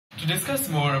To discuss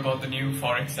more about the new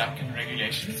Forex Act and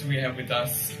regulations, we have with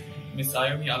us Ms.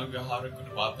 Ayomi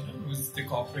Aluwihare-Gunawardene, who is the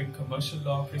Corporate Commercial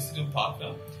Law Precedent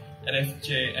Partner at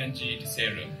FJ&G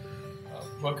Ceylon.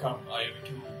 Welcome, Ayomi,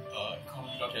 to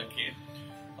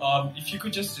Economy.lk. If you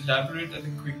could just elaborate, I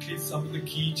think, quickly some of the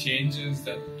key changes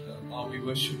that our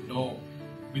viewers should know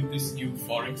with this new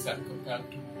Forex Act compared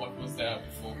to what was there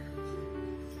before.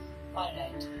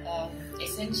 Alright.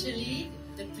 Essentially,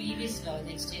 the previous law,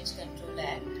 the Exchange Control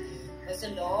Act, was a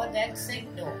law that said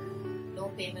no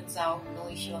payments out, no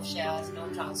issue of shares, no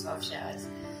transfer of shares.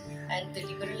 And the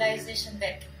liberalization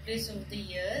that took place over the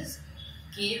years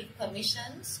gave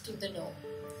permissions to the no.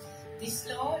 This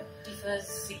law differs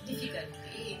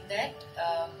significantly in that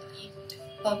it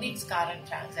permits current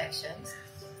transactions.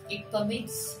 It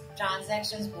permits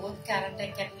transactions, both current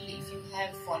and capital, if you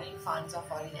have foreign funds or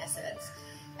foreign assets.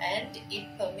 And it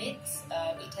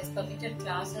has permitted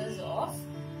classes of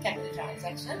capital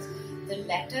transactions. The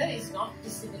latter is not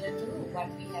dissimilar to what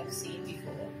we have seen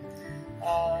before.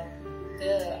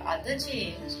 The other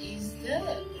change is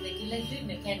the regulatory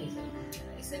mechanism.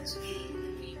 Essentially, in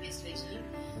the previous regime,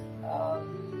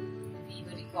 we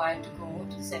were required to go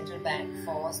to the central bank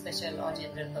for special or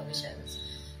general permissions.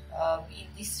 In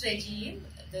this regime,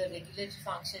 the regulatory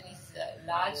function is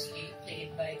largely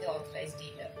played by the authorized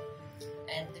dealer.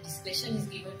 And the discretion is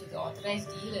given to the authorized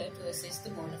dealer to assess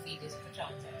the bona fides of a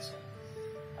transaction.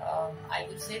 I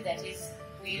would say that is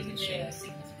really a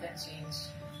significant change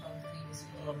from the previous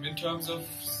year. In terms of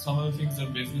some of the things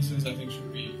that businesses, I think,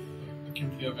 should be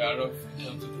acutely aware of in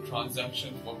terms of the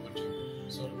transactions, what would you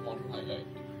sort of want to highlight?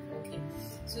 Okay.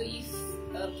 So if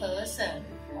a person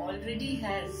already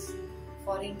has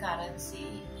foreign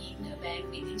currency in a bank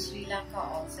within Sri Lanka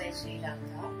or outside Sri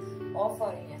Lanka, or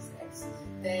foreign assets,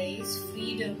 there is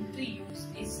freedom to use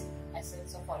these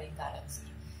assets of foreign currency.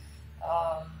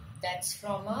 That's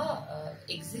from a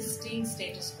existing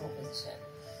status quo position.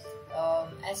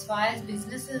 As far as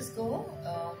businesses go,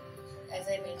 as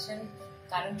I mentioned,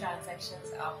 current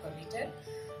transactions are permitted.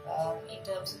 In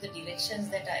terms of the directions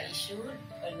that are issued,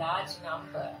 a large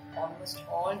number, almost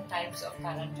all types of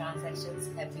current transactions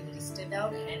have been listed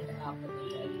out and are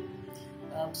permitted.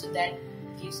 So that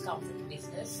gives comfort to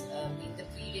business. In the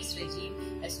previous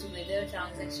regime, as to whether a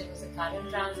transaction was a current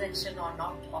transaction or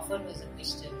not, often was a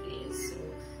question raised. So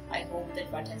I hope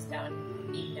that what has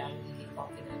been done will give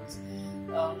confidence.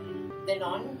 Then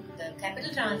on the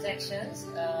capital transactions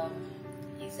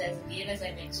is, as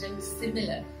I mentioned,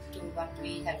 similar to what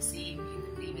we have seen in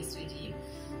the previous regime.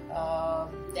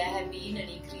 There have been an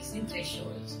increase in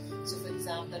thresholds. So for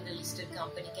example, the listed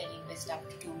company can invest up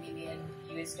to $2 million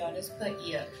per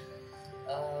year.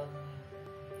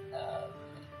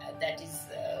 That is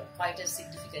quite a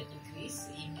significant increase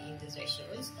in the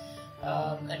thresholds.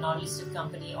 A non-listed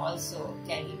company also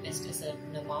can invest a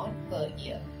certain amount per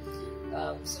year.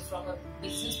 So from a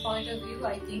business point of view,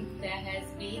 I think there has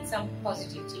been some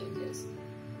positive changes.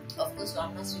 Of course,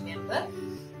 one must remember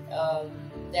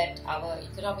that our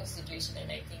economic situation,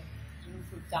 and I think you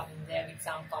could come in there with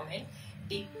some comment,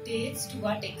 dictates to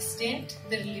what extent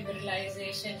the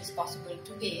liberalization is possible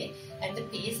today and the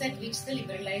pace at which the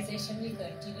liberalization will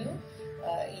continue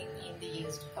in the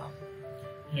years to come.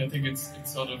 Yeah, I think it's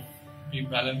sort of being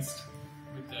balanced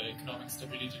with the economic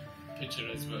stability picture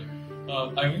as well.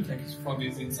 Ayomi, thank you for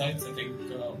these insights. I think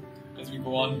as we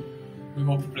go on, we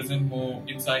hope to present more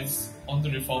insights on the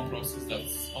reform process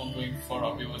that's ongoing for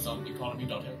our viewers on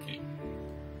Economy.lk.